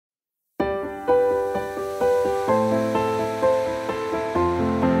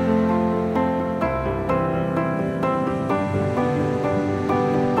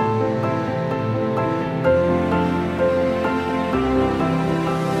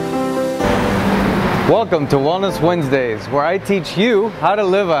Welcome to Wellness Wednesdays, where I teach you how to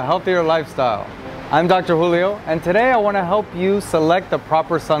live a healthier lifestyle. I'm Dr. Julio, and today I want to help you select the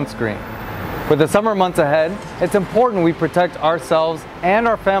proper sunscreen. With the summer months ahead, it's important we protect ourselves and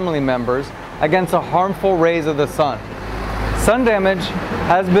our family members against the harmful rays of the sun. Sun damage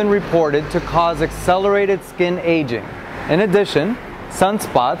has been reported to cause accelerated skin aging. In addition,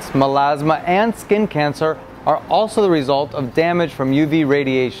 sunspots, melasma, and skin cancer are also the result of damage from UV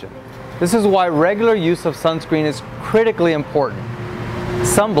radiation. This is why regular use of sunscreen is critically important.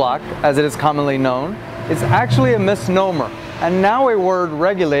 Sunblock, as it is commonly known, is actually a misnomer and now a word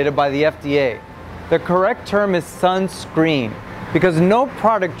regulated by the FDA. The correct term is sunscreen because no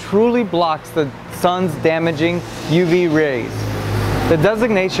product truly blocks the sun's damaging UV rays. The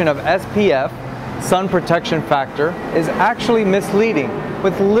designation of SPF, sun protection factor, is actually misleading,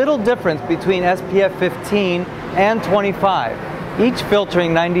 with little difference between SPF 15 and 25. Each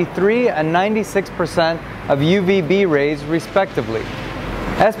filtering 93 and 96% of UVB rays respectively.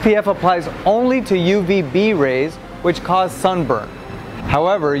 SPF applies only to UVB rays, which cause sunburn.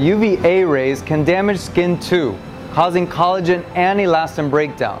 However, UVA rays can damage skin too, causing collagen and elastin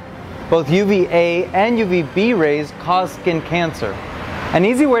breakdown. Both UVA and UVB rays cause skin cancer. An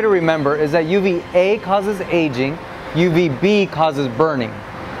easy way to remember is that UVA causes aging, UVB causes burning.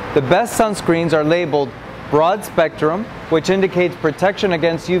 The best sunscreens are labeled broad spectrum, which indicates protection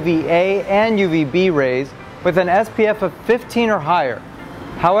against UVA and UVB rays with an SPF of 15 or higher.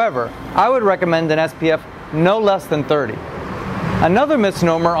 However, I would recommend an SPF no less than 30. Another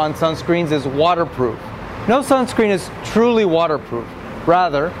misnomer on sunscreens is waterproof. No sunscreen is truly waterproof.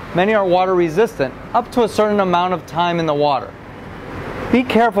 Rather, many are water resistant up to a certain amount of time in the water. Be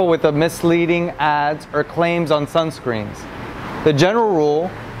careful with the misleading ads or claims on sunscreens. The general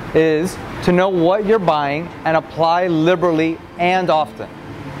rule is to know what you're buying and apply liberally and often.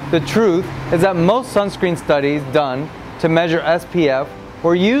 The truth is that most sunscreen studies done to measure SPF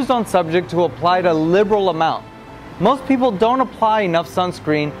were used on subjects who applied a liberal amount. Most people don't apply enough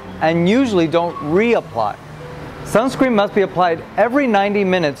sunscreen and usually don't reapply. Sunscreen must be applied every 90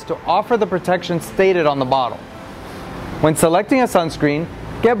 minutes to offer the protection stated on the bottle. When selecting a sunscreen,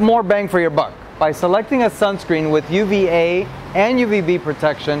 get more bang for your buck by selecting a sunscreen with UVA and UVB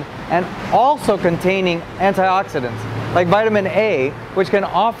protection and also containing antioxidants like vitamin A, which can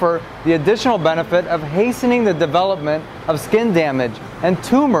offer the additional benefit of hastening the development of skin damage and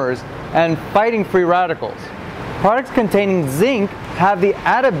tumors and fighting free radicals. Products containing zinc have the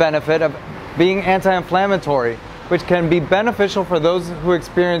added benefit of being anti-inflammatory, which can be beneficial for those who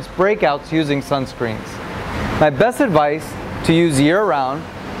experience breakouts using sunscreens. My best advice to use year-round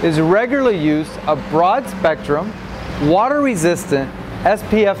is regular use of broad spectrum, water-resistant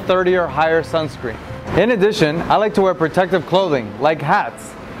SPF 30 or higher sunscreen. In addition, I like to wear protective clothing like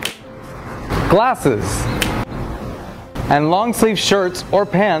hats, glasses, and long sleeve shirts or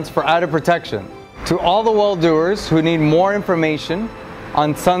pants for added protection. To all the well-doers who need more information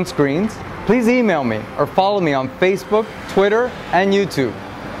on sunscreens, please email me or follow me on Facebook, Twitter, and YouTube.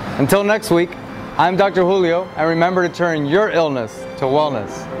 Until next week, I'm Dr. Julio, and remember to turn your illness to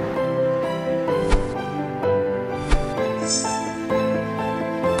wellness.